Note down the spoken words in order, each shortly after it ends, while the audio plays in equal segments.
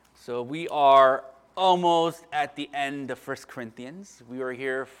So we are almost at the end of 1 Corinthians. We were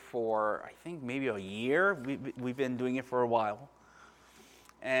here for, I think, maybe a year. We've been doing it for a while.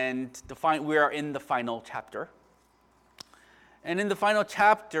 And we are in the final chapter. And in the final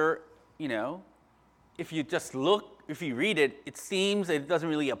chapter, if you read it, it seems that it doesn't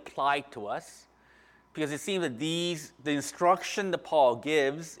really apply to us. Because it seems that the instruction that Paul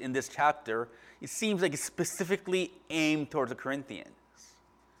gives in this chapter, it seems like it's specifically aimed towards the Corinthians.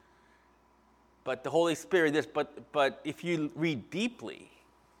 But the Holy Spirit, but if you read deeply,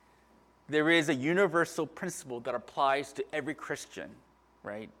 there is a universal principle that applies to every Christian,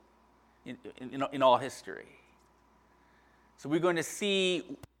 right, in all history. So we're going to see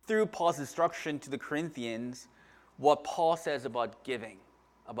through Paul's instruction to the Corinthians what Paul says about giving,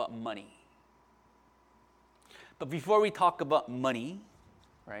 about money. But before we talk about money,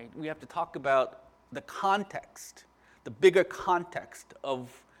 right, we have to talk about the context, the bigger context of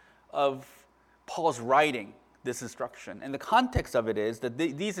Paul's writing this instruction. And the context of it is that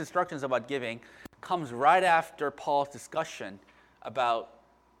these instructions about giving comes right after Paul's discussion about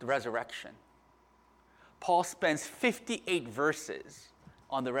the resurrection. Paul spends 58 verses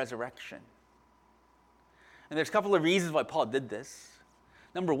on the resurrection. And there's a couple of reasons why Paul did this.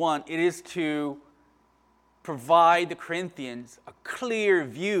 Number one, it is to provide the Corinthians a clear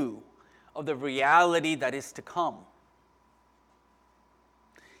view of the reality that is to come.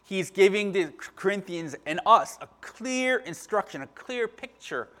 He's giving the Corinthians and us a clear instruction, a clear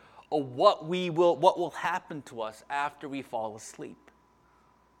picture of what will happen to us after we fall asleep.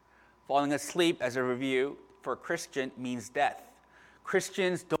 Falling asleep, as a review, for a Christian means death.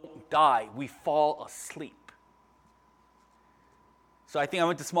 Christians don't die, we fall asleep. So I think I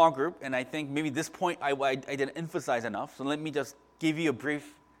went to small group, and I think maybe this point I didn't emphasize enough. So let me just give you a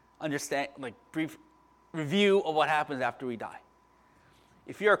brief review of what happens after we die.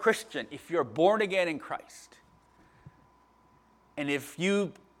 If you're a Christian, if you're born again in Christ, and if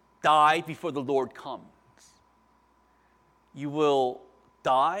you die before the Lord comes, you will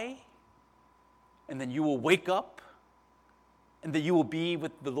die, and then you will wake up, and then you will be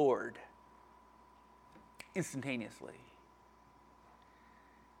with the Lord instantaneously.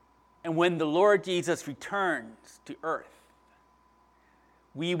 And when the Lord Jesus returns to earth,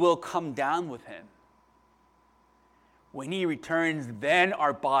 we will come down with him. When he returns, then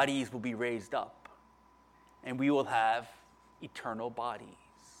our bodies will be raised up, and we will have eternal bodies.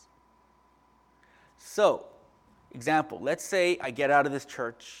 So, example, let's say I get out of this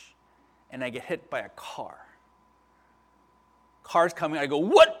church, and I get hit by a car. Car's coming, I go,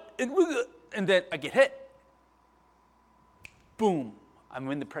 what? And then I get hit. Boom,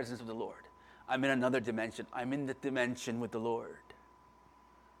 I'm in the presence of the Lord. I'm in another dimension. I'm in the dimension with the Lord.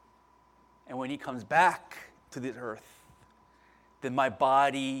 And when he comes back to this earth, then my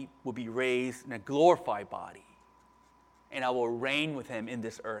body will be raised in a glorified body, and I will reign with him in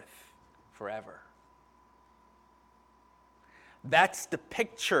this earth forever. That's the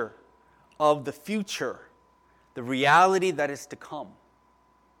picture of the future, the reality that is to come.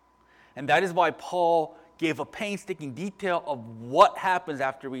 And that is why Paul gave a painstaking detail of what happens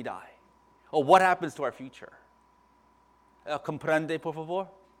after we die, or what happens to our future. Comprende, por favor?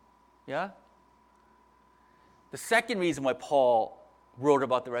 Yeah? The second reason why Paul wrote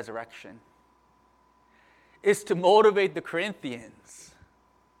about the resurrection is to motivate the Corinthians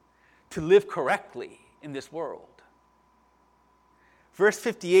to live correctly in this world. Verse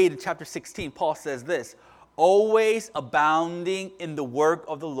 58 in chapter 16, Paul says this, always abounding in the work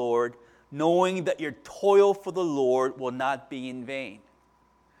of the Lord, knowing that your toil for the Lord will not be in vain.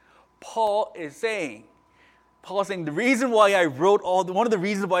 Paul is saying the reason why one of the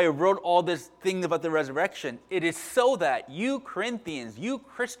reasons why I wrote all this thing about the resurrection, it is so that you Corinthians, you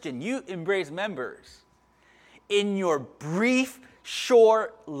Christian, you Embrace members, in your brief,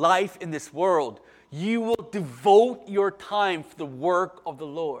 short life in this world, you will devote your time for the work of the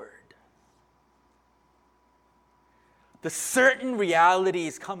Lord. The certain reality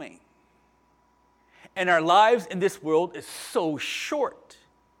is coming. And our lives in this world is so short.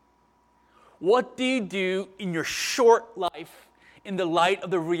 What do you do in your short life in the light of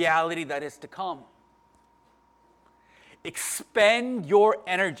the reality that is to come? Expend your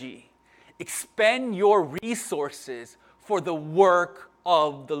energy, expend your resources for the work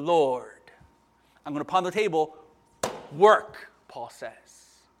of the Lord. I'm going to pound the table. Work, Paul says.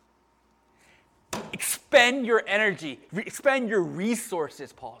 Expend your energy, expend your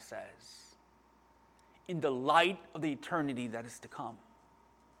resources, Paul says, in the light of the eternity that is to come.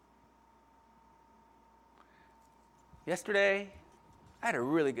 Yesterday, I had a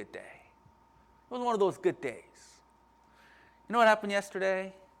really good day. It was one of those good days. You know what happened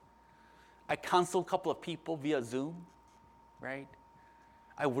yesterday? I counseled a couple of people via Zoom, right?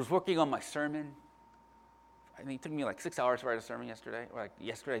 I was working on my sermon. I think it took me like 6 hours to write a sermon yesterday. Or like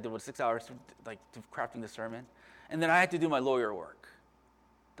yesterday I did 6 hours to crafting the sermon. And then I had to do my lawyer work.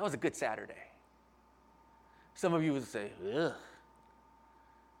 That was a good Saturday. Some of you would say, ugh.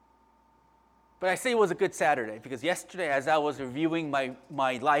 But I say it was a good Saturday because yesterday, as I was reviewing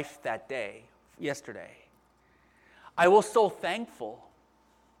my life that day, yesterday, I was so thankful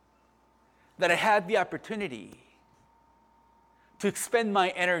that I had the opportunity to expend my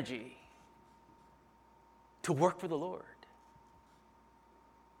energy to work for the Lord.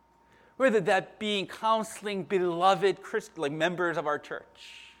 Whether that being counseling beloved like members of our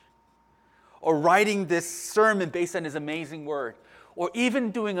church, or writing this sermon based on His amazing word, or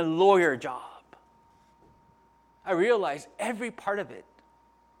even doing a lawyer job, I realized every part of it,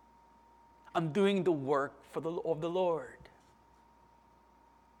 I'm doing the work of the Lord.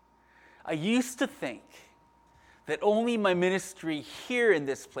 I used to think that only my ministry here in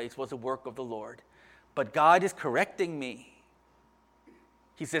this place was a work of the Lord, but God is correcting me.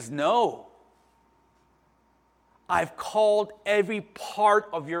 He says, no. I've called every part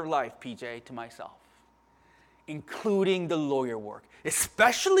of your life, PJ, to myself, including the lawyer work,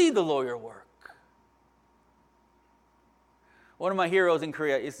 especially the lawyer work. One of my heroes in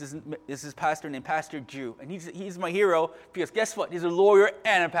Korea is this pastor named Pastor Ju. And he's my hero because guess what? He's a lawyer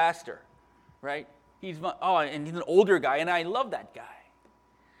and a pastor, right? And he's an older guy, and I love that guy.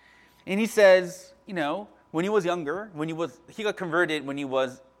 And he says, when he was younger, he got converted when he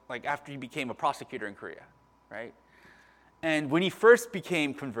was, like, after he became a prosecutor in Korea, right? And when he first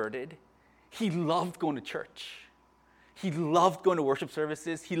became converted, he loved going to church. He loved going to worship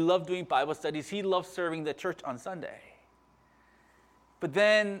services. He loved doing Bible studies. He loved serving the church on Sunday. But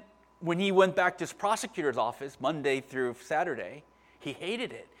then when he went back to his prosecutor's office Monday through Saturday, he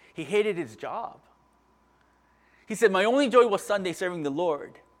hated it. He hated his job. He said, my only joy was Sunday serving the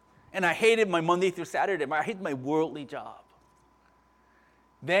Lord. And I hated my Monday through Saturday. I hated my worldly job.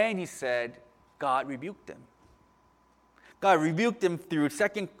 Then he said, God rebuked him. God rebuked him through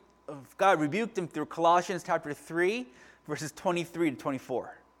Colossians chapter 3, verses 23 to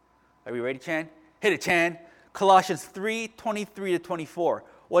 24. Are we ready, Chan? Hit it, Chan. Colossians 3, 23 to 24.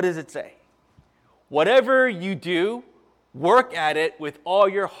 What does it say? Whatever you do, work at it with all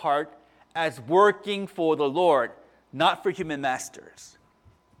your heart as working for the Lord, not for human masters.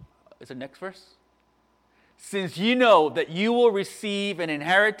 Is the next verse? Since you know that you will receive an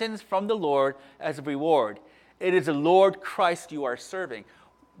inheritance from the Lord as a reward. It is the Lord Christ you are serving.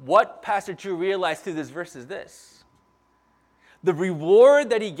 What Pastor Drew realized through this verse is this. The reward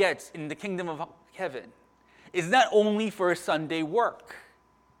that he gets in the kingdom of heaven is not only for his Sunday work.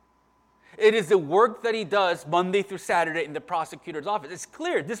 It is the work that he does Monday through Saturday in the prosecutor's office. It's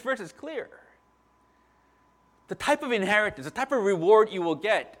clear. This verse is clear. The type of inheritance, the type of reward you will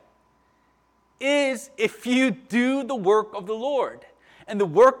get is if you do the work of the Lord. And the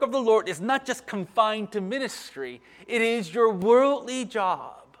work of the Lord is not just confined to ministry. It is your worldly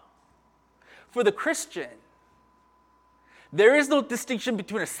job. For the Christian, there is no distinction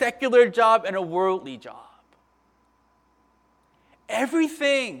between a secular job and a worldly job.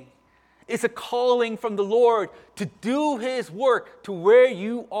 Everything is a calling from the Lord to do His work to where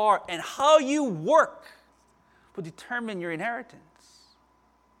you are, and how you work will determine your inheritance.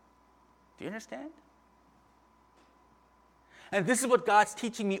 Do you understand? And this is what God's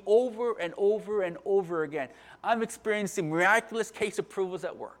teaching me over and over and over again. I'm experiencing miraculous case approvals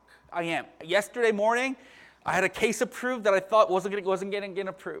at work. I am. Yesterday morning, I had a case approved that I thought wasn't getting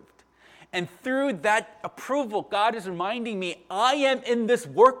approved. And through that approval, God is reminding me, I am in this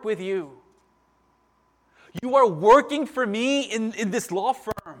work with you. You are working for me in this law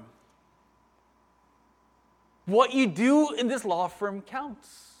firm. What you do in this law firm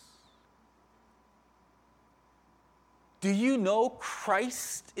counts. Do you know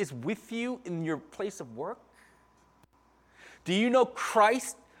Christ is with you in your place of work? Do you know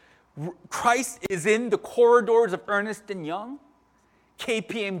Christ is in the corridors of Ernst & Young,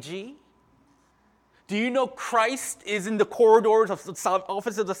 KPMG? Do you know Christ is in the corridors of the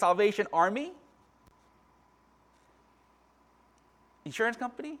Office of the Salvation Army? Insurance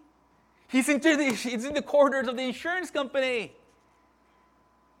company? He's in the corridors of the insurance company.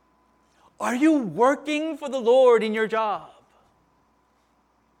 Are you working for the Lord in your job?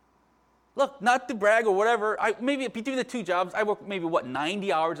 Look, not to brag or whatever. Maybe between the two jobs, I work maybe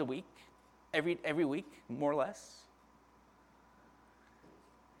 90 hours a week, every week, more or less.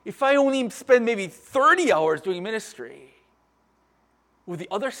 If I only spend maybe 30 hours doing ministry, will the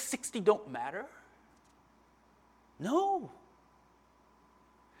other 60 don't matter? No.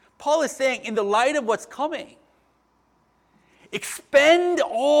 Paul is saying, in the light of what's coming, expend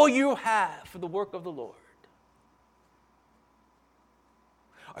all you have for the work of the Lord.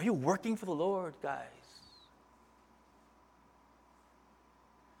 Are you working for the Lord, guys?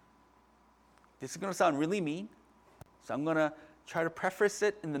 This is going to sound really mean, so I'm going to try to preface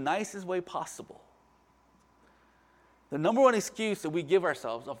it in the nicest way possible. The number one excuse that we give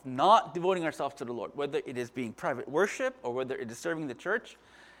ourselves of not devoting ourselves to the Lord, whether it is being private worship or whether it is serving the church,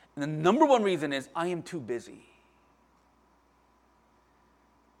 and the number one reason is, I am too busy.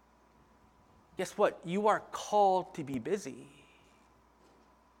 Guess what? You are called to be busy.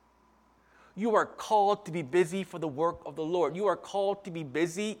 You are called to be busy for the work of the Lord. You are called to be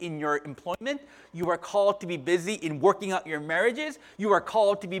busy in your employment. You are called to be busy in working out your marriages. You are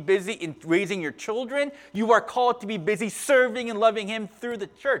called to be busy in raising your children. You are called to be busy serving and loving Him through the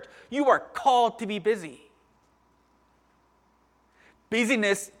church. You are called to be busy.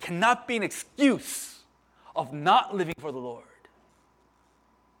 Busyness cannot be an excuse of not living for the Lord.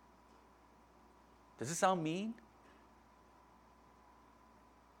 Does it sound mean?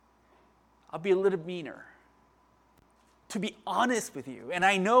 I'll be a little meaner. To be honest with you, and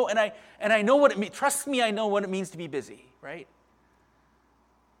I know what it means. Trust me, I know what it means to be busy, right?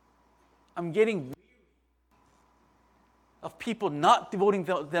 I'm getting weary of people not devoting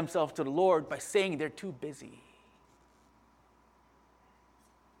themselves to the Lord by saying they're too busy.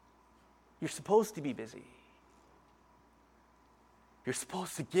 You're supposed to be busy. You're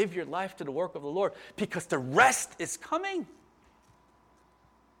supposed to give your life to the work of the Lord because the rest is coming.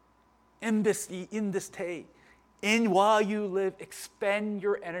 In this day, while you live, expend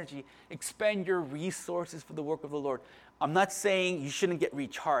your energy, expend your resources for the work of the Lord. I'm not saying you shouldn't get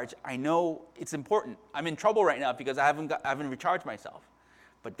recharged. I know it's important. I'm in trouble right now because I haven't recharged myself.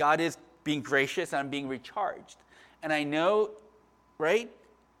 But God is being gracious and I'm being recharged. And I know, right?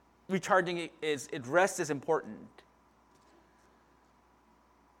 Recharging rest is important.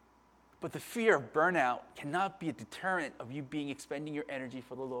 But the fear of burnout cannot be a deterrent of you expending your energy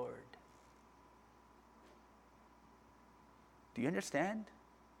for the Lord. Do you understand?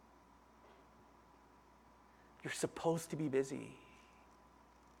 You're supposed to be busy.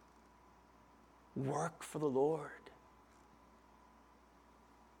 Work for the Lord.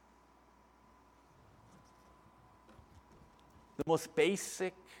 The most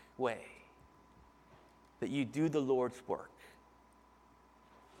basic way that you do the Lord's work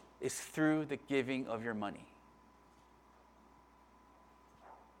is through the giving of your money.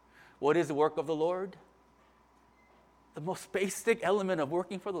 What is the work of the Lord? The most basic element of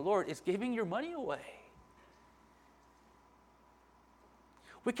working for the Lord is giving your money away.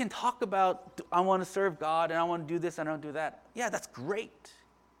 We can talk about, I want to serve God and I want to do this and I want to do that. Yeah, that's great.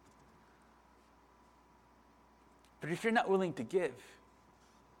 But if you're not willing to give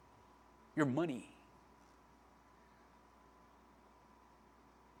your money,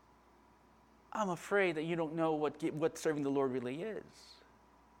 I'm afraid that you don't know what serving the Lord really is.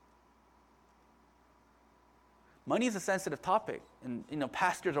 Money is a sensitive topic, and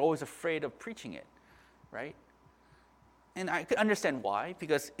pastors are always afraid of preaching it, right? And I could understand why,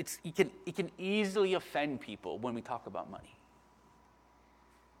 because it can easily offend people when we talk about money.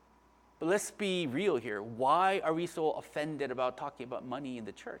 But let's be real here. Why are we so offended about talking about money in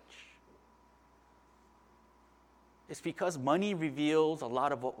the church? It's because money reveals a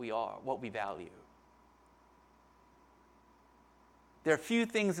lot of what we are, what we value. There are few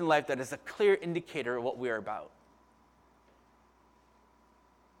things in life that is a clear indicator of what we are about.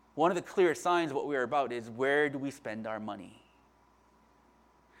 One of the clear signs of what we are about is, where do we spend our money?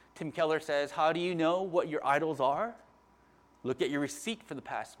 Tim Keller says, how do you know what your idols are? Look at your receipt for the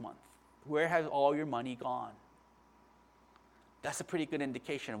past month. Where has all your money gone? That's a pretty good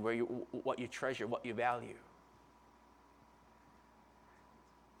indication of what you treasure, what you value.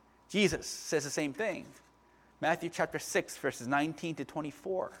 Jesus says the same thing. Matthew chapter 6, verses 19 to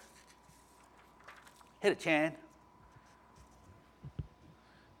 24. Hit it, Chan.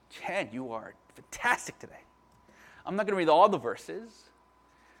 Chan, you are fantastic today. I'm not going to read all the verses,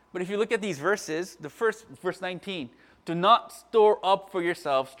 but if you look at these verses, the first, verse 19, do not store up for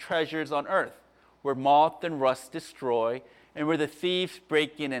yourselves treasures on earth, where moth and rust destroy, and where the thieves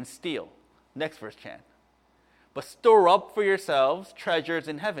break in and steal. Next verse, Chan. But store up for yourselves treasures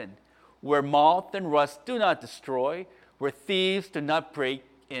in heaven, where moth and rust do not destroy, where thieves do not break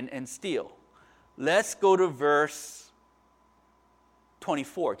in and steal. Let's go to verse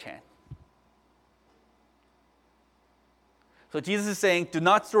 24, Chan. So Jesus is saying, do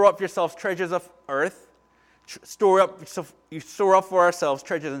not store up yourselves treasures of earth. Store up for ourselves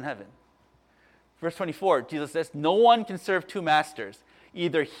treasures in heaven. Verse 24, Jesus says, no one can serve two masters.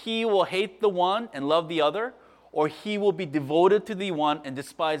 Either he will hate the one and love the other, or he will be devoted to the one and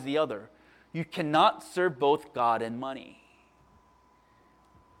despise the other. You cannot serve both God and money.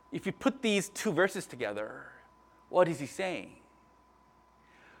 If you put these two verses together, what is he saying?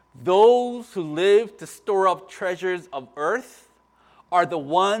 Those who live to store up treasures of earth are the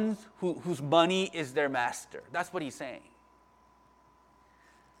ones whose money is their master. That's what he's saying.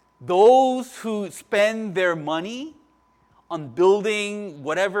 Those who spend their money on building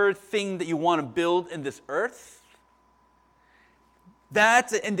whatever thing that you want to build in this earth,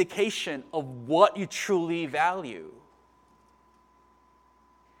 that's an indication of what you truly value.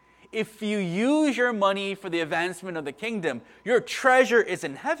 If you use your money for the advancement of the kingdom, your treasure is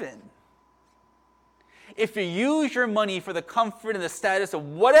in heaven. If you use your money for the comfort and the status of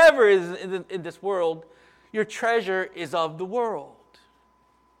whatever is in this world, your treasure is of the world.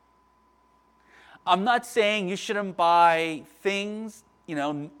 I'm not saying you shouldn't buy things,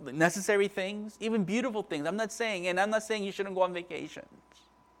 necessary things, even beautiful things. I'm not saying you shouldn't go on vacations.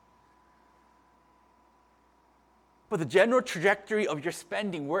 But the general trajectory of your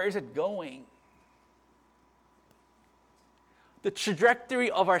spending, where is it going? The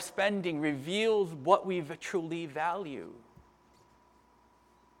trajectory of our spending reveals what we truly value.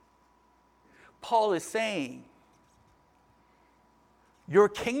 Paul is saying, your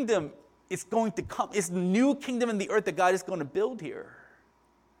kingdom is going to come. It's the new kingdom in the earth that God is going to build here.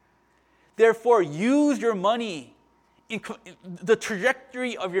 Therefore, use your money. The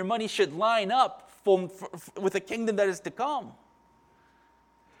trajectory of your money should line up with the kingdom that is to come.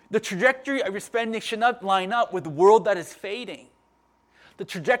 The trajectory of your spending should not line up with the world that is fading. The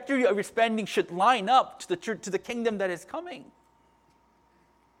trajectory of your spending should line up to the kingdom that is coming.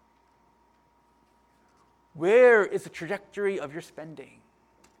 Where is the trajectory of your spending?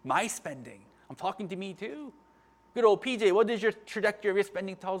 My spending. I'm talking to me too. Good old PJ, what does your trajectory of your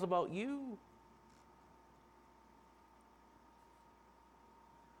spending tell us about you?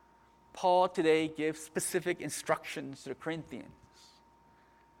 Paul today gives specific instructions to the Corinthians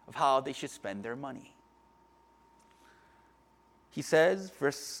of how they should spend their money. He says,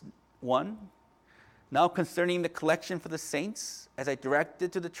 verse 1, now concerning the collection for the saints, as I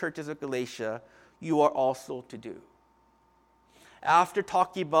directed to the churches of Galatia, you are also to do. After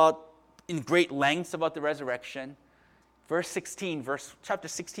talking about in great lengths about the resurrection, chapter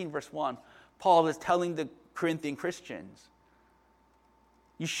 16, verse 1, Paul is telling the Corinthian Christians,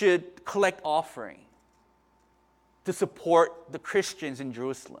 you should collect offering to support the Christians in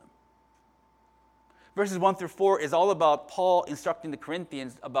Jerusalem. Verses 1 through 4 is all about Paul instructing the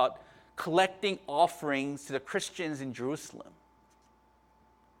Corinthians about collecting offerings to the Christians in Jerusalem.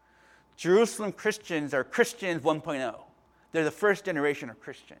 Jerusalem Christians are Christians 1.0. They're the first generation of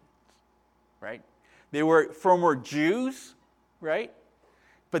Christians, right? They were former Jews, right?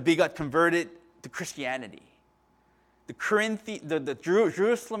 But they got converted to Christianity. The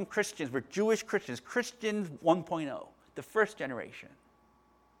Jerusalem Christians were Jewish Christians, Christians 1.0, the first generation.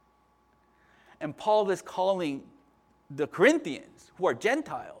 And Paul is calling the Corinthians, who are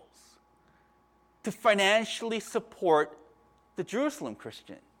Gentiles, to financially support the Jerusalem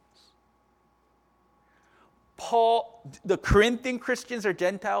Christians. The Corinthian Christians are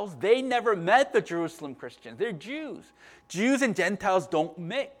Gentiles. They never met the Jerusalem Christians. They're Jews. Jews and Gentiles don't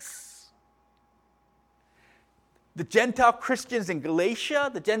mix. The Gentile Christians in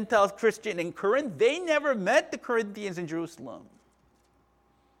Galatia, the Gentile Christian in Corinth, they never met the Corinthians in Jerusalem.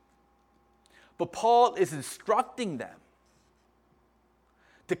 But Paul is instructing them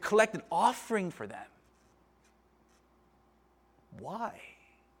to collect an offering for them. Why?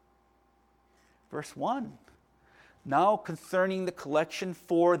 Verse 1. Now concerning the collection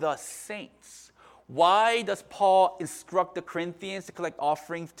for the saints. Why does Paul instruct the Corinthians to collect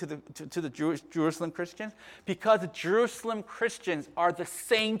offerings to the Jerusalem Christians? Because the Jerusalem Christians are the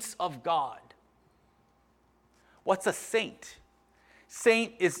saints of God. What's a saint?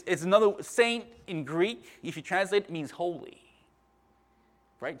 Saint is another saint in Greek. If you translate, it means holy.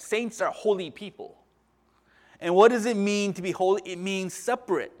 Right? Saints are holy people. And what does it mean to be holy? It means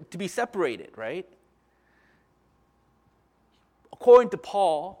separate, to be separated, right? According to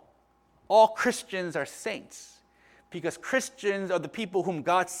Paul, all Christians are saints because Christians are the people whom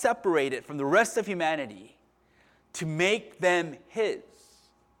God separated from the rest of humanity to make them His.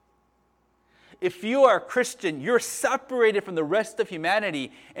 If you are a Christian, you're separated from the rest of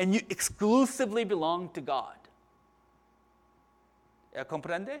humanity and you exclusively belong to God.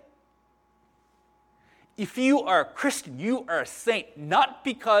 ¿Comprende? If you are a Christian, you are a saint, not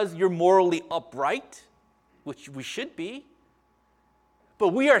because you're morally upright, which we should be,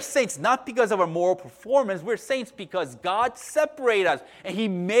 But we are saints not because of our moral performance. We're saints because God separated us and he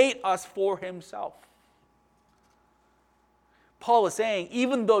made us for himself. Paul is saying,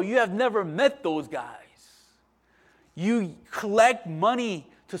 even though you have never met those guys, you collect money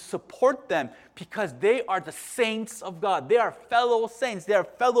to support them because they are the saints of God. They are fellow saints. They are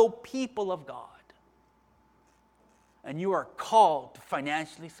fellow people of God. And you are called to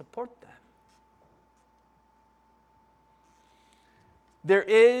financially support them. There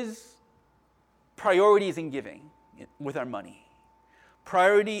is priorities in giving with our money.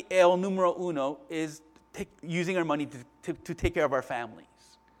 Priority el numero uno is using our money to take care of our families.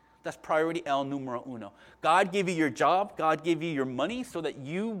 That's priority el numero uno. God gave you your job. God gave you your money so that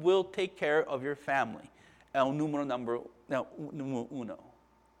you will take care of your family. El numero uno.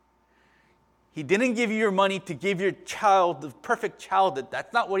 He didn't give you your money to give your child the perfect childhood.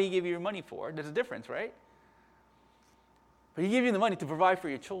 That's not what he gave you your money for. There's a difference, right? But he gave you the money to provide for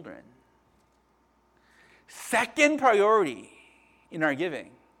your children. Second priority in our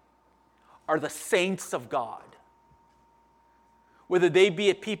giving are the saints of God. Whether they be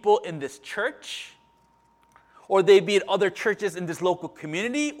at people in this church, or they be at other churches in this local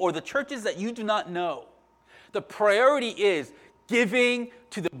community, or the churches that you do not know. The priority is giving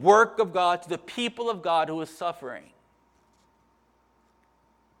to the work of God, to the people of God who is suffering.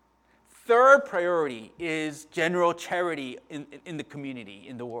 Third priority is general charity in the community,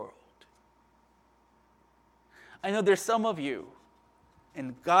 in the world. I know there's some of you,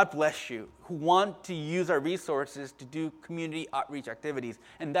 and God bless you, who want to use our resources to do community outreach activities,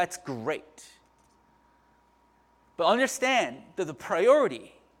 and that's great. But understand that the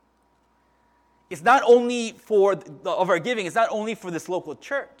priority is not only of our giving, it's not only for this local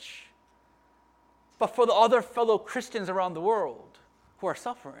church, but for the other fellow Christians around the world who are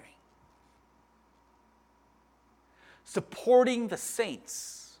suffering. Supporting the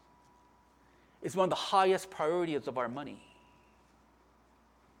saints is one of the highest priorities of our money.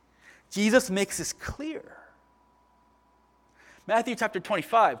 Jesus makes this clear. Matthew chapter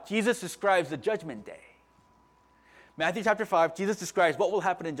 25, Jesus describes the judgment day. Matthew chapter 5, Jesus describes what will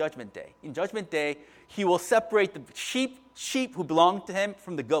happen in judgment day. In judgment day, he will separate the sheep who belong to him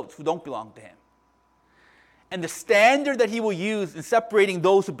from the goats who don't belong to him. And the standard that he will use in separating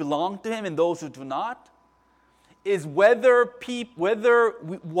those who belong to him and those who do not is whether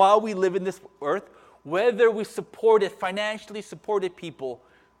while we live in this earth, whether we financially supported people,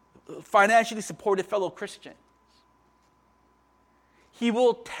 financially supported fellow Christians. He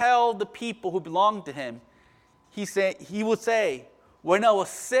will tell the people who belong to him, he will say, when I was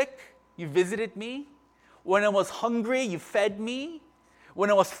sick, you visited me. When I was hungry, you fed me. When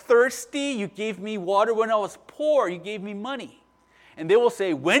I was thirsty, you gave me water. When I was poor, you gave me money. And they will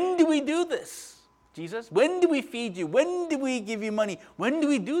say, when do we do this? Jesus, when do we feed you? When do we give you money? When do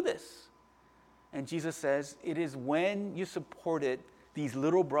we do this? And Jesus says, it is when you supported these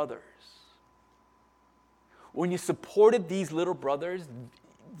little brothers. When you supported these little brothers,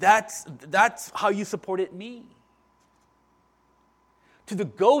 that's how you supported me. To the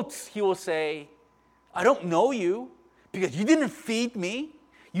goats, he will say, I don't know you because you didn't feed me.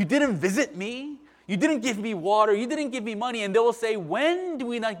 You didn't visit me. You didn't give me water. You didn't give me money. And they will say, when do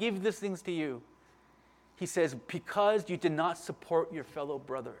we not give these things to you? He says, because you did not support your fellow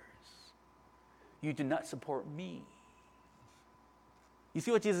brothers. You did not support me. You see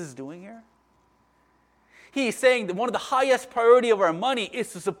what Jesus is doing here? He is saying that one of the highest priority of our money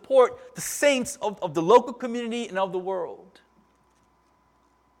is to support the saints of the local community and of the world.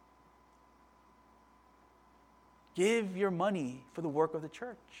 Give your money for the work of the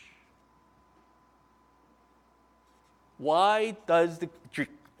church. Why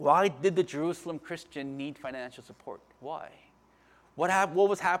did the Jerusalem Christian need financial support? Why? What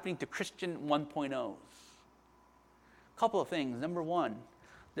was happening to Christian 1.0s? A couple of things. Number one,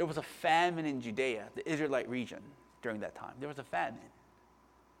 there was a famine in Judea, the Israelite region, during that time. There was a famine.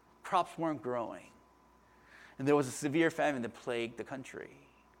 Crops weren't growing. And there was a severe famine that plagued the country.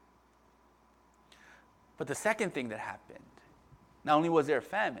 But the second thing that happened, not only was there a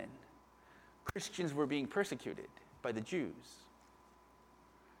famine, Christians were being persecuted by the Jews.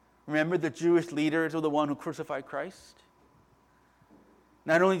 Remember, the Jewish leaders were the one who crucified Christ?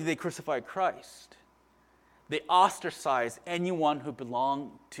 Not only did they crucify Christ, they ostracized anyone who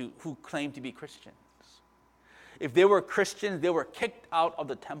claimed to be Christians. If they were Christians, they were kicked out of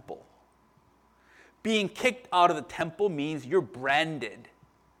the temple. Being kicked out of the temple means you're branded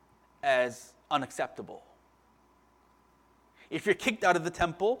as unacceptable. If you're kicked out of the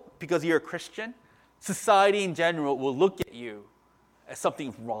temple because you're a Christian, society in general will look at you as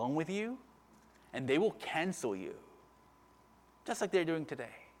something wrong with you, and they will cancel you. just like they're doing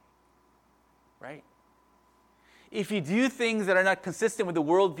today, right? If you do things that are not consistent with the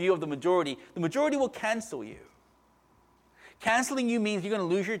worldview of the majority will cancel you. Canceling you means you're going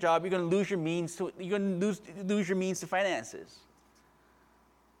to lose your job, you're going to lose your means to finances.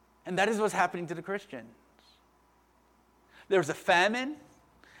 And that is what's happening to the Christians. There was a famine,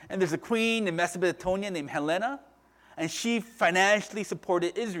 and there's a queen in Macedonia named Helena, and she financially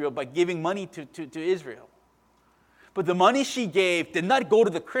supported Israel by giving money to Israel. But the money she gave did not go to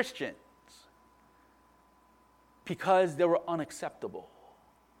the Christians because they were unacceptable.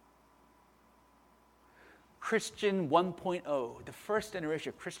 Christian 1.0, the first generation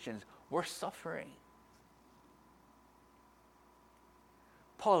of Christians, were suffering.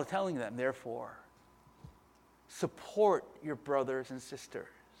 Paul is telling them, therefore, support your brothers and sisters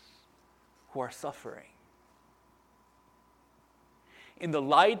who are suffering. In the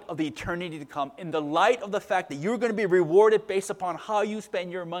light of the eternity to come, in the light of the fact that you're going to be rewarded based upon how you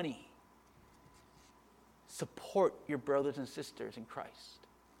spend your money, support your brothers and sisters in Christ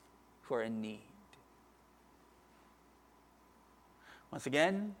who are in need. Once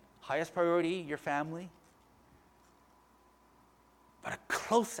again, highest priority, your family. But a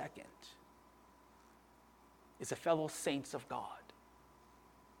close second is the fellow saints of God.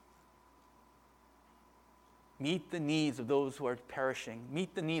 Meet the needs of those who are perishing.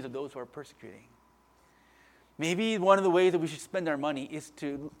 Meet the needs of those who are persecuting. Maybe one of the ways that we should spend our money is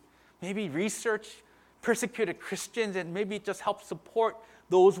to maybe research persecuted Christians and maybe just help support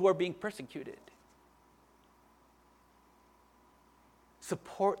those who are being persecuted.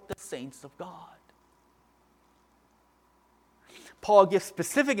 Support the saints of God. Paul gives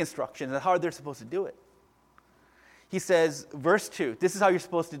specific instructions on how they're supposed to do it. He says, verse 2, this is how you're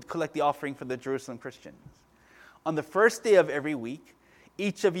supposed to collect the offering for the Jerusalem Christians. On the first day of every week,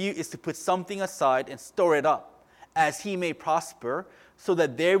 each of you is to put something aside and store it up, as he may prosper, so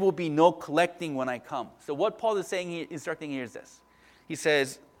that there will be no collecting when I come. So what Paul is saying here, instructing here is this. He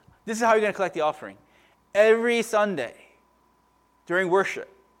says, this is how you're going to collect the offering. Every Sunday, during worship,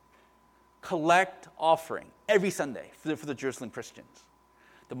 collect offering. Every Sunday for the Jerusalem Christians.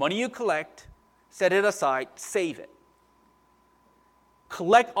 The money you collect, set it aside, save it.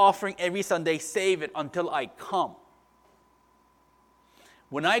 Collect offering every Sunday, save it until I come.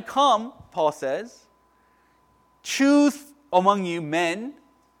 When I come, Paul says, choose among you men,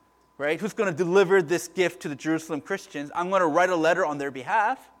 right, who's going to deliver this gift to the Jerusalem Christians. I'm going to write a letter on their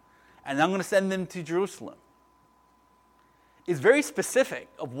behalf, and I'm going to send them to Jerusalem. It's very specific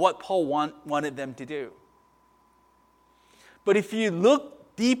of what Paul wanted them to do. But if you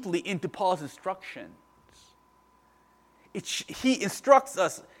look deeply into Paul's instructions, he instructs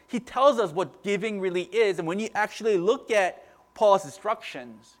us, he tells us what giving really is. And when you actually look at Paul's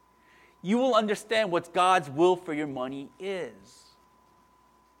instructions, you will understand what God's will for your money is.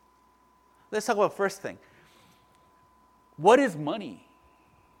 Let's talk about the first thing. What is money?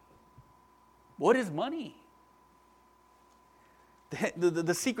 What is money?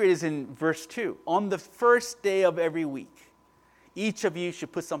 The secret is in verse 2. On the first day of every week, each of you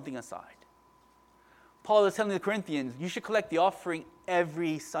should put something aside. Paul is telling the Corinthians, you should collect the offering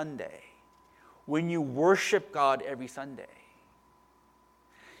every Sunday, when you worship God every Sunday.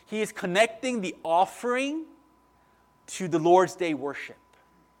 He is connecting the offering to the Lord's Day worship.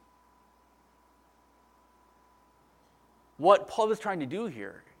 What Paul is trying to do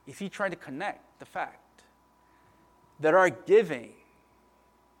here is he's trying to connect the fact that our giving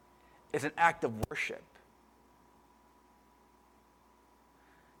is an act of worship.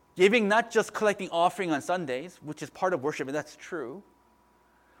 Giving, not just collecting offering on Sundays, which is part of worship, and that's true,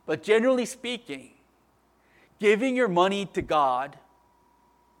 but generally speaking, giving your money to God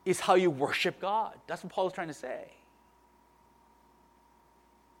is how you worship God. That's what Paul is trying to say.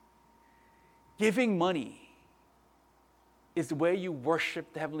 Giving money is the way you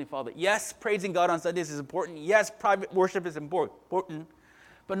worship the Heavenly Father. Yes, praising God on Sundays is important. Yes, private worship is important.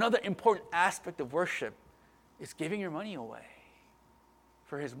 But another important aspect of worship is giving your money away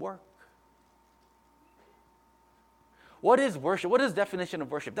for His work. What is worship? What is the definition of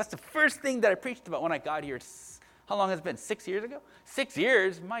worship? That's the first thing that I preached about when I got here. How long has it been? 6 years ago? 6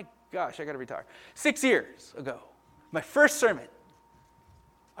 years? My gosh, I got to retire. 6 years ago, my first sermon,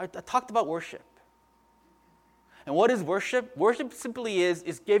 I talked about worship. And what is worship? Worship simply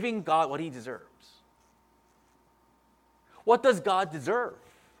is giving God what He deserves. What does God deserve?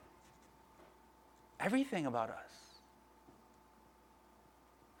 Everything about us.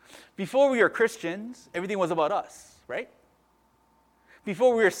 Before we were Christians, everything was about us, right?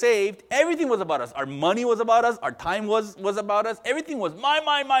 Before we were saved, everything was about us. Our money was about us. Our time was about us. Everything was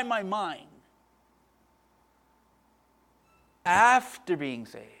mine. after being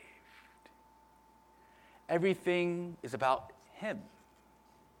saved, everything is about him.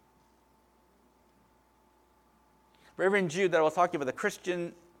 Reverend Jude that I was talking about, the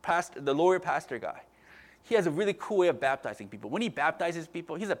Christian pastor, the lawyer pastor guy, he has a really cool way of baptizing people. When he baptizes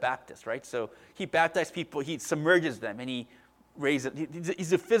people, he's a Baptist, right? So he baptizes people, he submerges them, and he raises,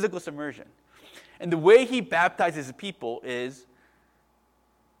 he's a physical submersion. And the way he baptizes people is,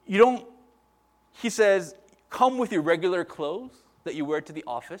 he says, come with your regular clothes that you wear to the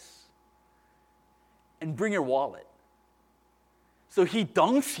office and bring your wallet. So he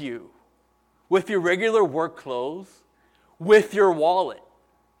dunks you with your regular work clothes with your wallet.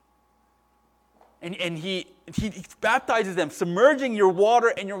 And he baptizes them, submerging your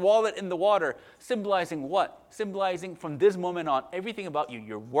water and your wallet in the water, symbolizing what? Symbolizing from this moment on, everything about you,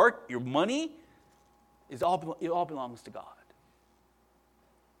 your work, your money, it all belongs to God.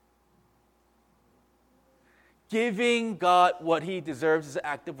 Giving God what he deserves is an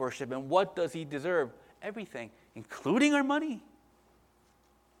act of worship. And what does he deserve? Everything, including our money.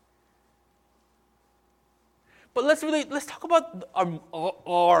 But let's talk about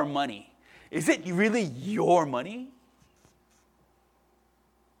our money. Is it really your money?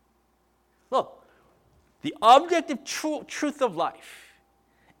 Look, the objective truth of life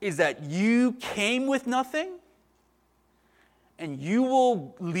is that you came with nothing and you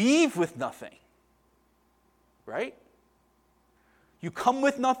will leave with nothing. Right? You come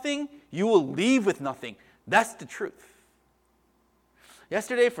with nothing, you will leave with nothing. That's the truth.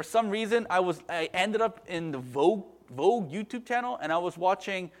 Yesterday, for some reason, I ended up in the Vogue YouTube channel, and I was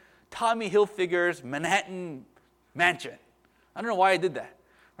watching Tommy Hilfiger's Manhattan Mansion. I don't know why I did that,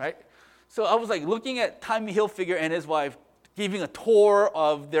 right? So I was looking at Tommy Hilfiger and his wife giving a tour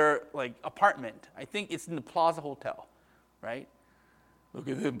of their apartment. I think it's in the Plaza Hotel, right? Look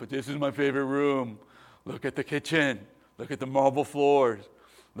at him, but this is my favorite room. Look at the kitchen. Look at the marble floors.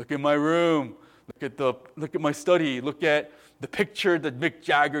 Look at my room. Look at my study. Look at the picture that Mick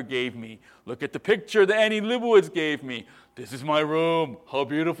Jagger gave me. Look at the picture that Annie Leibovitz gave me. This is my room. How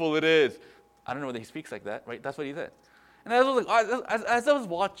beautiful it is. I don't know whether he speaks like that, right? That's what he said. And as I was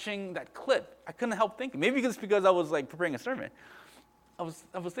watching that clip, I couldn't help thinking. Maybe it's because I was preparing a sermon. I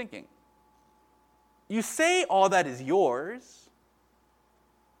was thinking, you say all that is yours,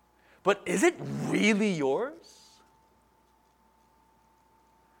 but is it really yours?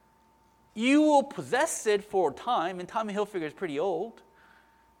 You will possess it for a time, and Tommy Hilfiger is pretty old.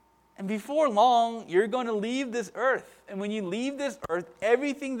 And before long, you're going to leave this earth. And when you leave this earth,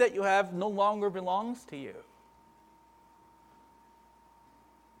 everything that you have no longer belongs to you.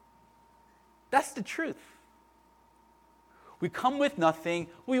 That's the truth. We come with nothing,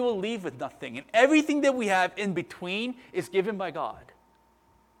 we will leave with nothing. And everything that we have in between is given by God.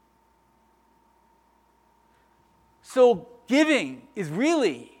 So giving is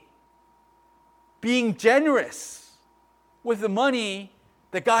really being generous with the money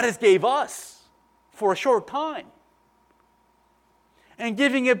that God has gave us for a short time and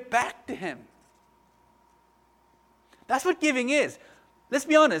giving it back to him. That's what giving is. Let's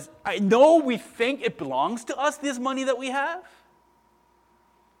be honest. I know we think it belongs to us, this money that we have,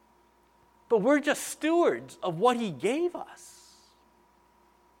 but we're just stewards of what he gave us.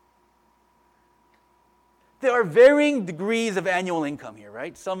 There are varying degrees of annual income here,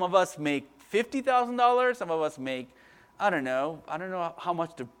 right? Some of us make $50,000. Some of us make, I don't know how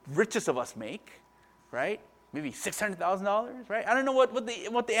much the richest of us make, right? Maybe $600,000, right? I don't know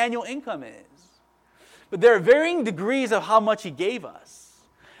what the annual income is. But there are varying degrees of how much he gave us.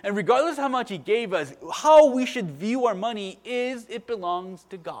 And regardless of how much he gave us, how we should view our money is it belongs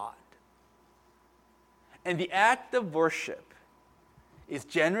to God. And the act of worship is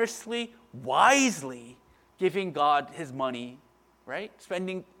generously, wisely giving God his money, right?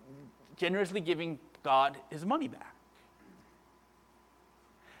 Generously giving God his money back.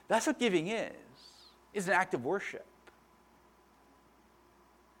 That's what giving is an act of worship.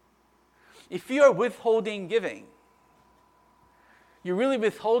 If you are withholding giving, you're really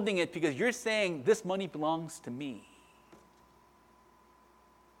withholding it because you're saying this money belongs to me.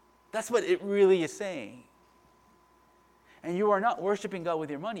 That's what it really is saying. And you are not worshiping God with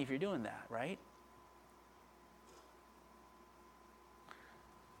your money if you're doing that, right?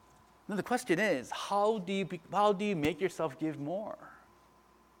 Now the question is, how do you make yourself give more?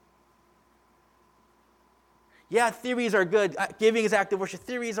 Yeah, theories are good. Giving is active worship.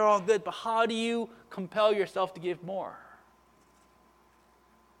 Theories are all good, but how do you compel yourself to give more?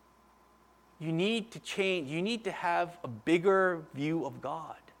 You need to change. You need to have a bigger view of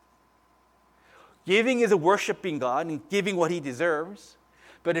God. Giving is a worshiping God and giving what he deserves.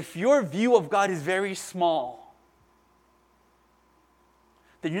 But if your view of God is very small,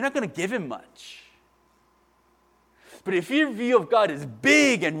 then you're not going to give him much. But if your view of God is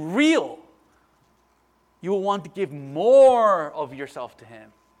big and real, you will want to give more of yourself to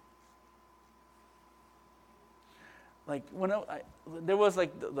him. Like when there was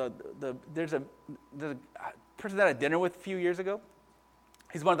like there's a person that I had dinner with a few years ago.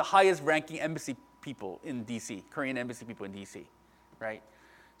 He's one of the highest ranking embassy people in DC, Korean embassy people in DC, right?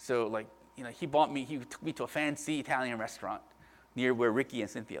 So like, he took me to a fancy Italian restaurant near where Ricky and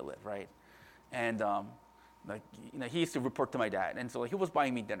Cynthia live, right? And he used to report to my dad, and so he was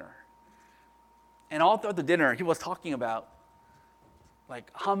buying me dinner. And all throughout the dinner, he was talking about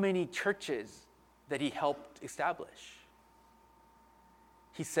like how many churches that he helped establish.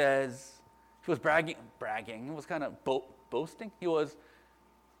 He says, he was bragging, he was kind of boasting. He was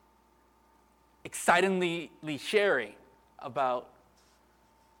excitedly sharing about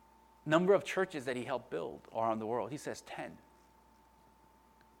number of churches that he helped build around the world. He says 10.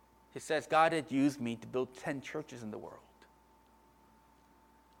 He says, God had used me to build 10 churches in the world.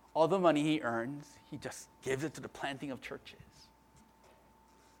 All the money he earns, he just gives it to the planting of churches.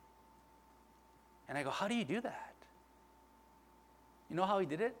 And I go, how do you do that? You know how he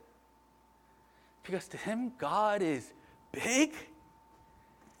did it? Because to him, God is big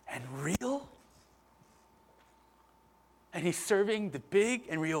and real. And he's serving the big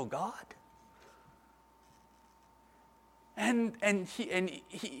and real God. And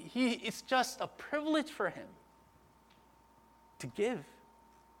it's just a privilege for him to give.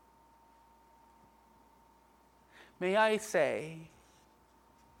 May I say,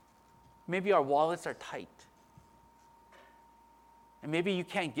 maybe our wallets are tight. And maybe you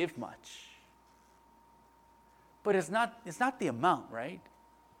can't give much. But it's not the amount, right?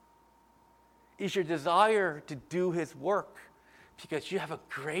 It's your desire to do his work because you have a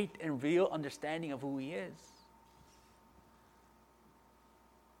great and real understanding of who he is.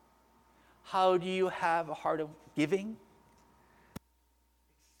 How do you have a heart of giving?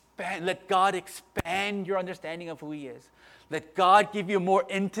 Let God expand your understanding of who he is. Let God give you a more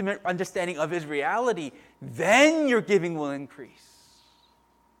intimate understanding of his reality. Then your giving will increase.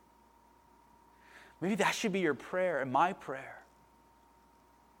 Maybe that should be your prayer and my prayer.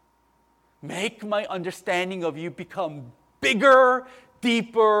 Make my understanding of you become bigger,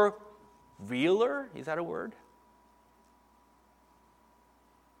 deeper, realer. Is that a word?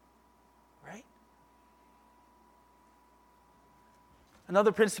 Right?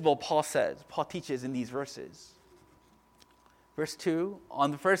 Another principle Paul teaches in these verses. Verse 2, on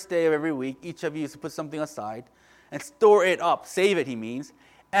the first day of every week, each of you is to put something aside and store it up, save it, he means,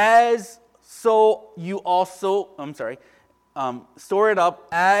 store it up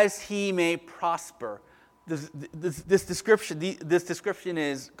as he may prosper. This description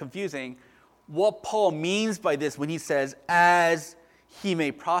is confusing. What Paul means by this when he says, as he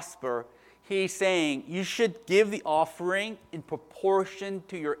may prosper, he's saying you should give the offering in proportion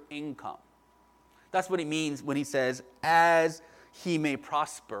to your income. That's what he means when he says, as he may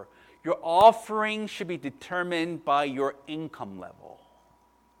prosper. Your offering should be determined by your income level.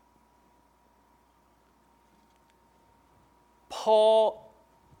 Paul,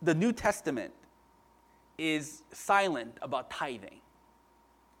 the New Testament, is silent about tithing.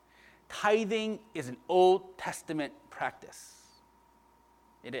 Tithing is an Old Testament practice.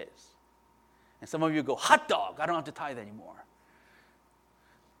 It is. And some of you go, hot dog, I don't have to tithe anymore.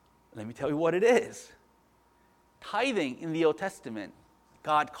 Let me tell you what it is. Tithing in the Old Testament,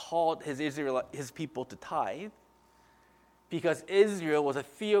 God called his people to tithe because Israel was a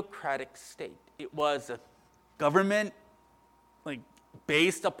theocratic state. It was a government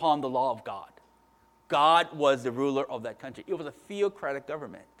based upon the law of God. God was the ruler of that country. It was a theocratic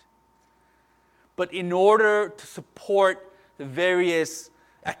government. But in order to support the various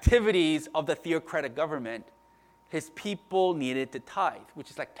activities of the theocratic government, his people needed to tithe, which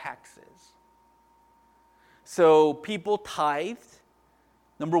is like taxes. So people tithed,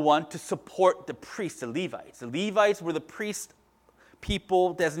 number one, to support the priests, the Levites. The Levites were the priest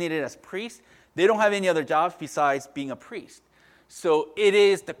people designated as priests. They don't have any other jobs besides being a priest. So it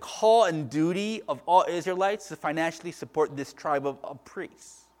is the call and duty of all Israelites to financially support this tribe of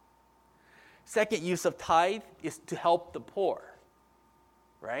priests. Second use of tithe is to help the poor,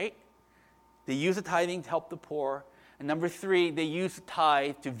 right? They use the tithing to help the poor. And number three, they use the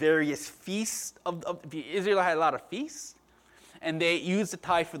tithe to various feasts. Israel had a lot of feasts. And they used the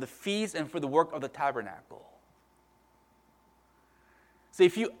tithe for the feasts and for the work of the tabernacle. So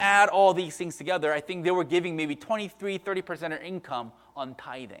if you add all these things together, I think they were giving maybe 30% of their income on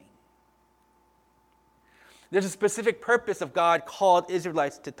tithing. There's a specific purpose of God called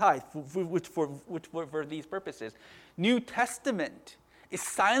Israelites to tithe, which for these purposes. New Testament is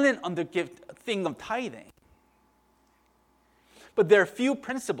silent on the thing of tithing. But there are few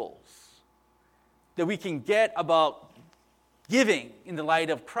principles that we can get about giving in the light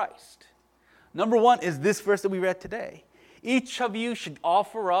of Christ. Number one is this verse that we read today. Each of you should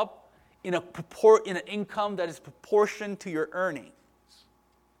offer up in an income that is proportioned to your earnings.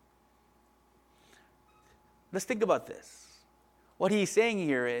 Let's think about this. What he's saying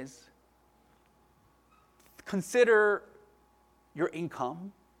here is, consider your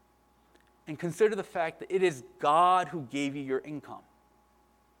income and consider the fact that it is God who gave you your income.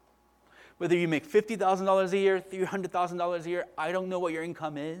 Whether you make $50,000 a year, $300,000 a year, I don't know what your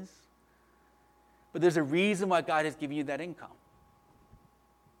income is, but there's a reason why God has given you that income.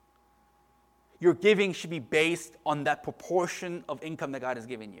 Your giving should be based on that proportion of income that God has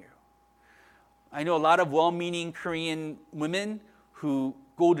given you. I know a lot of well-meaning Korean women who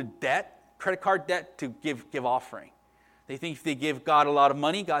go to debt, credit card debt, to give offering. They think if they give God a lot of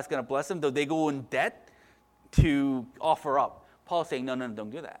money, God's going to bless them, though they go in debt to offer up. Paul's saying, no, don't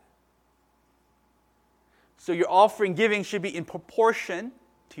do that. So your offering giving should be in proportion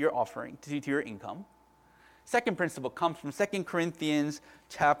to your offering, to your income. Second principle comes from 2 Corinthians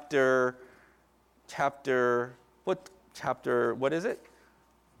chapter, what is it?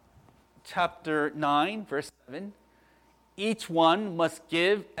 Chapter 9, verse 7. Each one must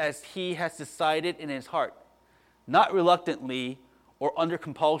give as he has decided in his heart, not reluctantly or under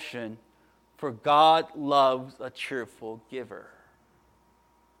compulsion, for God loves a cheerful giver.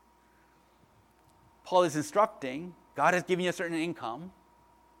 Paul is instructing, God has given you a certain income,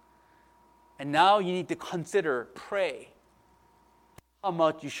 and now you need to consider, pray, how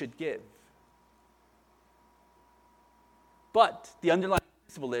much you should give. But the underlying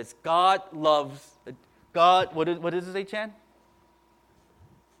principle is God loves, what does it say, Chan?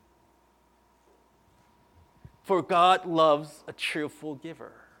 For God loves a cheerful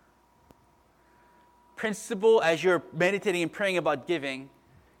giver. Principle, as you're meditating and praying about giving,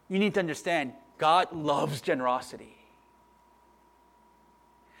 you need to understand God loves generosity.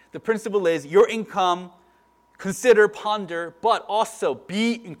 The principle is your income, consider, ponder, but also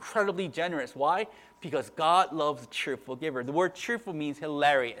be incredibly generous. Why? Because God loves a cheerful giver. The word cheerful means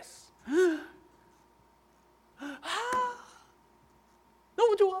hilarious.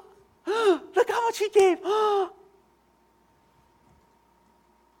 너무 좋아. Look how much he gave. Do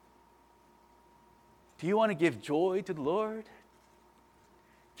you want to give joy to the Lord?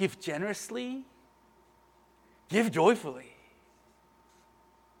 Give generously. Give joyfully.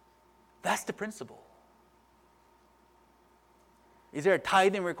 That's the principle. Is there a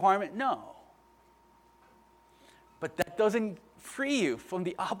tithing requirement? No. But that doesn't free you from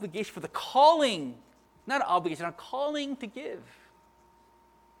the obligation, for the calling, not an obligation, a calling to give.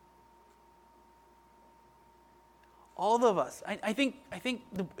 All of us. I think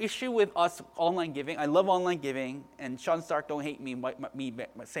the issue with us online giving, I love online giving, and Sean Stark, don't hate me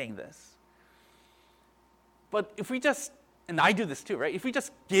saying this. But if we just, and I do this too, right? If we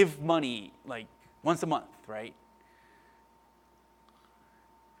just give money like once a month, right?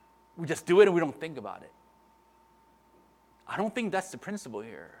 We just do it and we don't think about it. I don't think that's the principle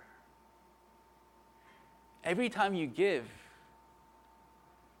here. Every time you give,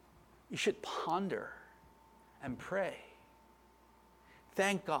 you should ponder and pray.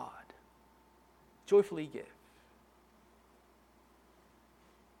 Thank God. Joyfully give.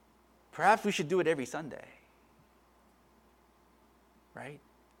 Perhaps we should do it every Sunday. Right?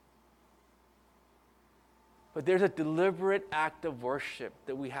 But there's a deliberate act of worship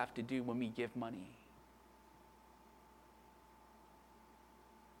that we have to do when we give money.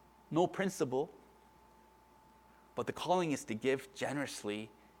 No principle, but the calling is to give generously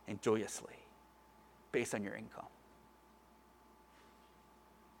and joyously based on your income.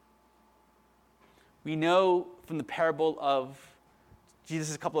 We know from the parable of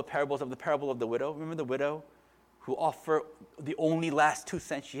Jesus' couple of parables of the parable of the widow. Remember the widow who offered the only last 2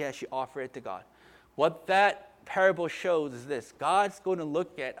 cents she had, she offered it to God. What that parable shows is this: God's going to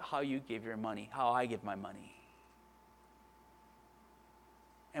look at how you give your money, how I give my money.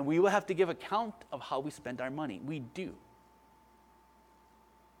 And we will have to give account of how we spend our money. We do.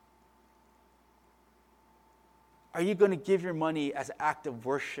 Are you going to give your money as an act of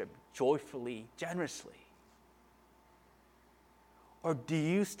worship, joyfully, generously? Or do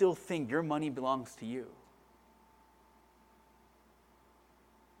you still think your money belongs to you?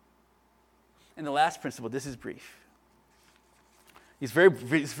 And the last principle, this is brief. It's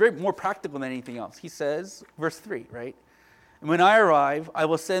very more practical than anything else. He says, verse 3, right? And when I arrive, I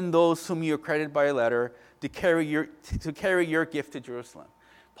will send those whom you accredit by a letter to carry your gift to Jerusalem.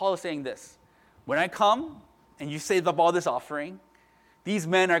 Paul is saying this: when I come and you save up all this offering, these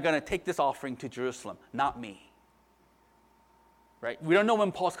men are going to take this offering to Jerusalem, not me. Right? We don't know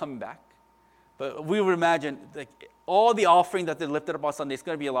when Paul's coming back, but we would imagine like all the offering that they lifted up on Sunday is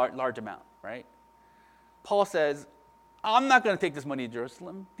going to be a large amount, right? Paul says, I'm not going to take this money to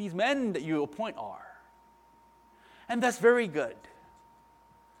Jerusalem. These men that you appoint are. And that's very good.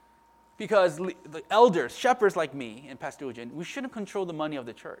 Because the elders, shepherds like me and Pastor Eugene, we shouldn't control the money of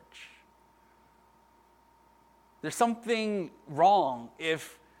the church. There's something wrong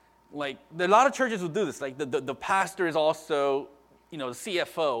if, like, there are a lot of churches who do this. Like, the pastor is also, the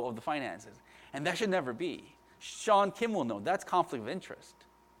CFO of the finances. And that should never be. Sean Kim will know that's conflict of interest,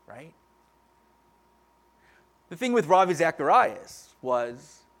 right? The thing with Ravi Zacharias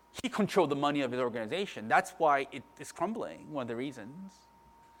was he controlled the money of his organization. That's why it is crumbling, one of the reasons.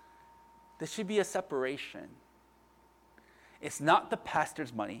 There should be a separation. It's not the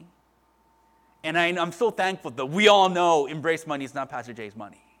pastor's money. And I'm so thankful that we all know Embrace money is not Pastor Jay's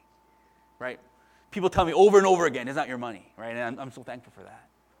money, right? People tell me over and over again, it's not your money, right? And I'm so thankful for that.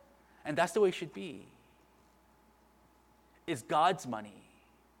 And that's the way it should be. It's God's money.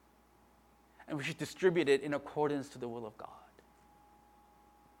 And we should distribute it in accordance to the will of God.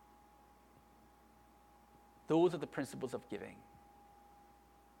 Those are the principles of giving.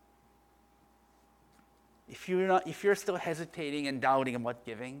 If you're still hesitating and doubting about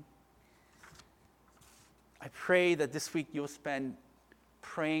giving, I pray that this week you'll spend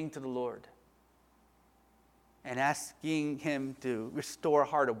praying to the Lord and asking Him to restore a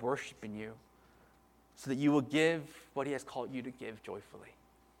heart of worship in you so that you will give what He has called you to give joyfully.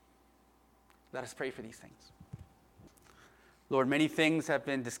 Let us pray for these things. Lord, many things have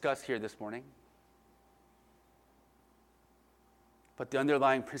been discussed here this morning. But the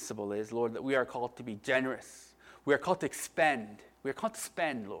underlying principle is, Lord, that we are called to be generous. We are called to expend. We are called to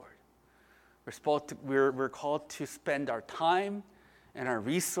spend, Lord. We're called to spend our time and our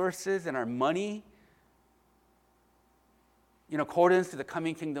resources and our money in accordance to the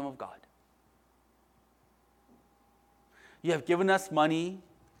coming kingdom of God. You have given us money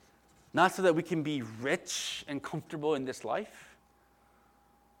not so that we can be rich and comfortable in this life,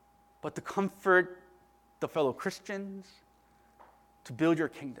 but to comfort the fellow Christians, to build your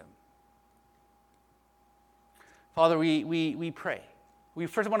kingdom. Father, we pray. We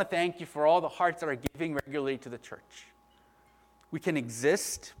first want to thank you for all the hearts that are giving regularly to the church. We can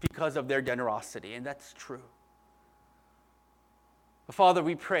exist because of their generosity, and that's true. But Father,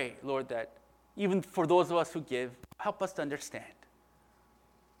 we pray, Lord, that even for those of us who give, help us to understand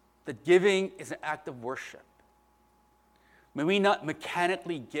that giving is an act of worship. May we not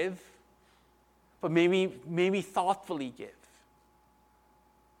mechanically give, but may we thoughtfully give.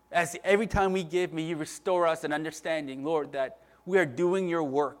 As every time we give, may you restore us an understanding, Lord, that we are doing your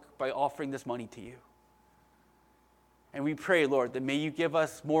work by offering this money to you. And we pray, Lord, that may you give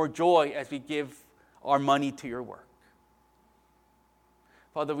us more joy as we give our money to your work.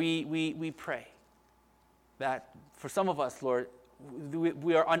 Father, we pray that for some of us, Lord,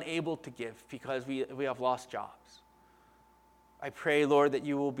 we are unable to give because we have lost jobs. I pray, Lord, that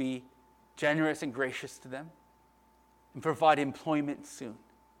you will be generous and gracious to them and provide employment soon.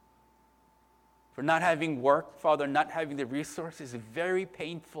 For not having work, Father, not having the resources is very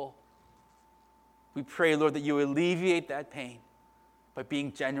painful. We pray, Lord, that you alleviate that pain by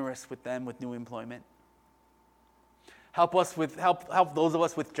being generous with them with new employment. Help those of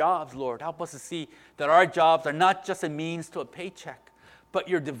us with jobs, Lord. Help us to see that our jobs are not just a means to a paycheck, but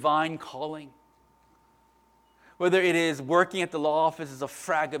your divine calling. Whether it is working at the law offices of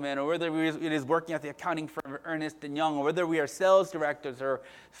Fragaman, or whether it is working at the accounting firm of Ernst & Young, or whether we are sales directors or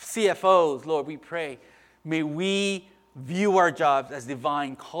CFOs, Lord, we pray, may we view our jobs as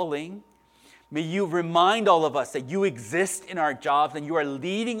divine calling. May you remind all of us that you exist in our jobs and you are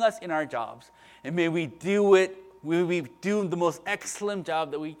leading us in our jobs. And may we do the most excellent job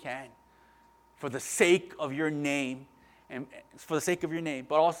that we can for the sake of your name, and for the sake of your name.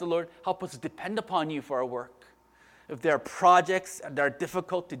 But also, Lord, help us depend upon you for our work. If there are projects that are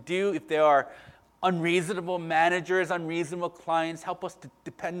difficult to do, if there are unreasonable managers, unreasonable clients, help us to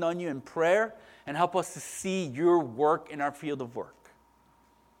depend on you in prayer and help us to see your work in our field of work.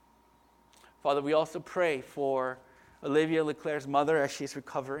 Father, we also pray for Olivia Leclerc's mother as she's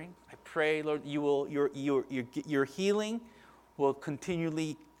recovering. I pray, Lord, your healing will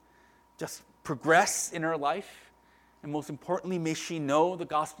continually just progress in her life. And most importantly, may she know the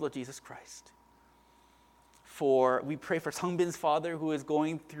gospel of Jesus Christ. We pray for Sungbin's father who is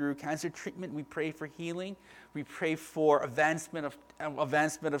going through cancer treatment. We pray for healing. We pray for advancement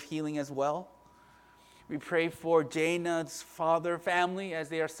of healing as well. We pray for Jaina's family as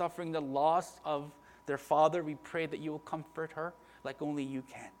they are suffering the loss of their father. We pray that you will comfort her. like only you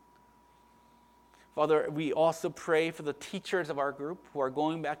can. Father, we also pray for the teachers of our group who are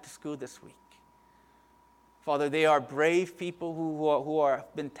going back to school this week. Father, they are brave people who are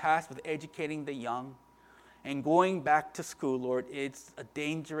been tasked with educating the young. And going back to school, Lord, it's a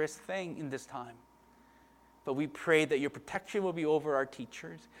dangerous thing in this time. But we pray that your protection will be over our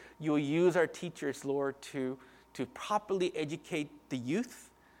teachers. You will use our teachers, Lord, to properly educate the youth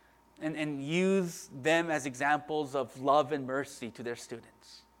and use them as examples of love and mercy to their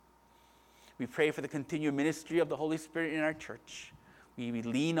students. We pray for the continued ministry of the Holy Spirit in our church. We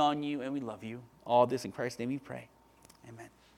lean on you and we love you. All this in Christ's name we pray. Amen.